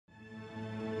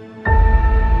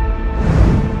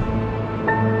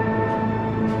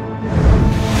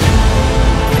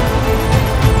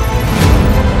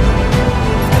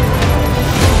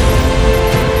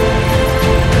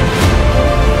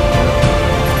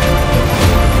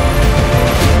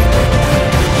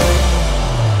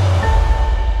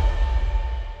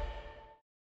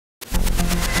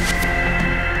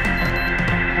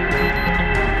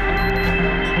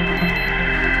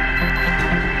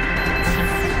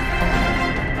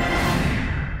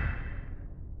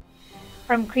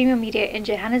From Creamer Media in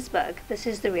Johannesburg, this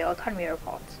is the Real Economy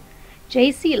Report.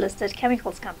 JSE-listed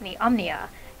chemicals company Omnia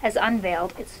has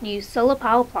unveiled its new solar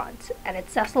power plant at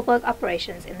its Sasolburg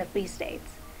operations in the Free State.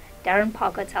 Darren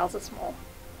Parker tells us more.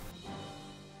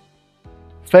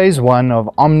 Phase 1 of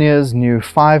Omnia's new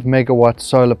 5 megawatt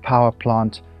solar power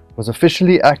plant was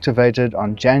officially activated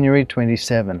on January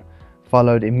 27,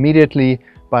 followed immediately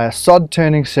by a sod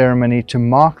turning ceremony to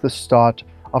mark the start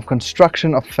of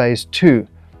construction of Phase 2,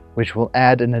 which will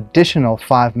add an additional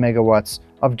 5 megawatts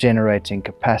of generating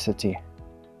capacity.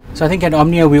 So I think at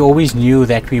Omnia we always knew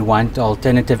that we want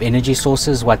alternative energy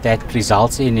sources. What that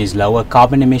results in is lower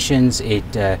carbon emissions. It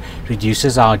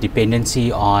reduces our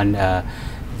dependency on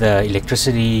the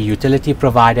electricity utility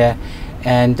provider,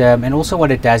 and also what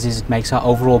it does is it makes our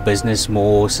overall business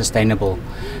more sustainable.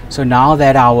 So now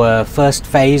that our first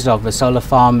phase of the solar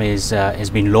farm has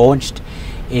been launched,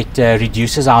 it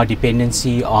reduces our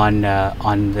dependency on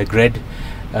the grid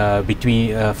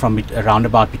from around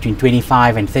about between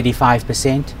 25 and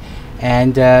 35%,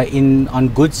 and on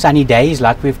good sunny days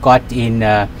like we've got in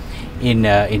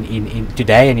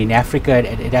today and in Africa,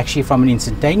 it actually from an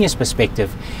instantaneous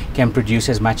perspective can produce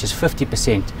as much as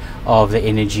 50% of the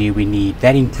energy we need.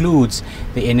 That includes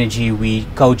the energy we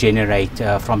co-generate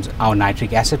from our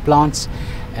nitric acid plants,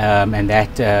 and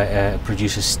that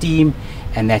produces steam,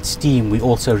 and that steam we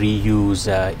also reuse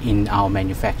in our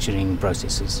manufacturing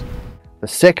processes. The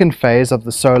second phase of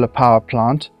the solar power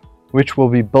plant, which will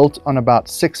be built on about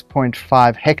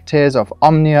 6.5 hectares of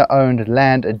Omnia-owned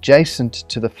land adjacent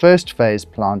to the first phase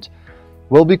plant,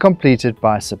 will be completed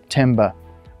by September,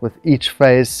 with each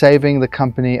phase saving the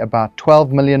company about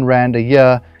 12 million rand a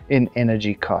year in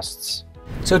energy costs.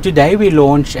 So today we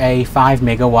launch a 5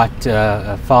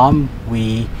 megawatt farm.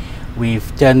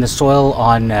 We've turned the soil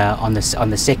on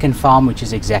the second farm, which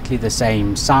is exactly the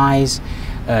same size.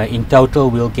 In total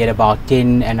we'll get about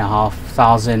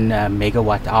 10,500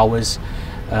 megawatt hours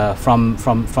from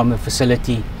the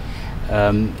facility.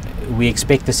 We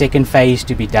expect the second phase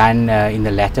to be done in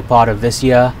the latter part of this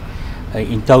year.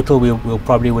 In total we'll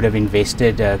probably would have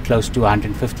invested close to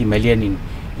 150 million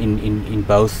in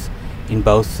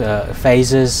both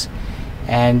phases,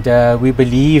 and we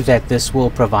believe that this will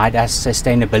provide us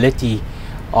sustainability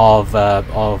of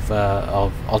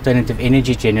alternative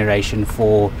energy generation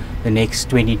for the next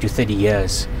 20 to 30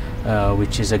 years,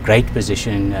 which is a great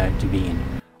position to be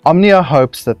in. Omnia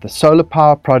hopes that the solar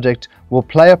power project will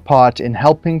play a part in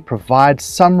helping provide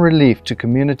some relief to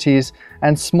communities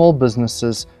and small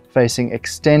businesses facing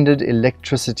extended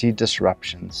electricity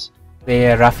disruptions.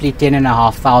 There are roughly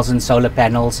 10,500 solar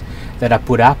panels that are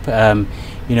put up.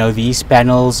 These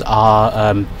panels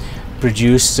are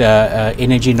produce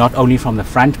energy not only from the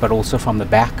front but also from the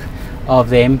back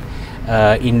of them.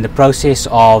 In the process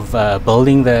of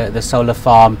building the solar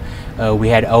farm, we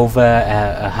had over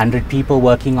 100 people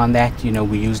working on that.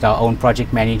 We used our own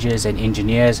project managers and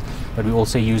engineers, but we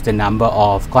also used a number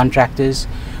of contractors.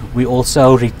 We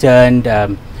also returned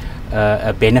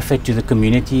a benefit to the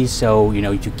community, so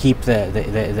to keep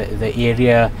the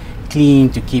area clean,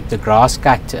 to keep the grass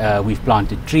cut, we've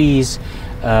planted trees,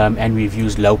 and we've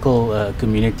used local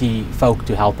community folk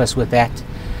to help us with that.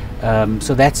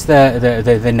 So that's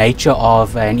the nature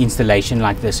of an installation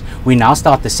like this. We now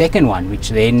start the second one, which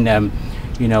then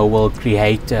will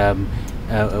create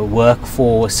work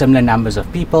for similar numbers of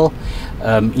people.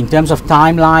 In terms of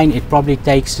timeline, it probably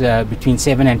takes between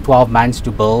 7 and 12 months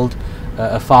to build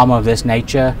a farm of this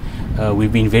nature.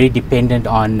 We've been very dependent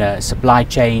on supply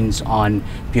chains, on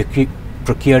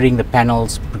procuring the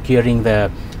panels, procuring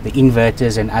the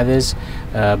inverters and others,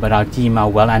 but our team are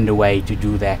well underway to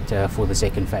do that for the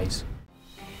second phase.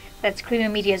 That's Creamer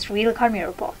Media's Real Economy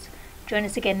Report. Join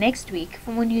us again next week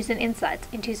for more news and insights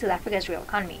into South Africa's real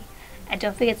economy. And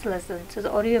don't forget to listen to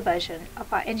the audio version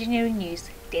of our Engineering News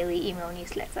daily email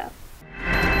newsletter.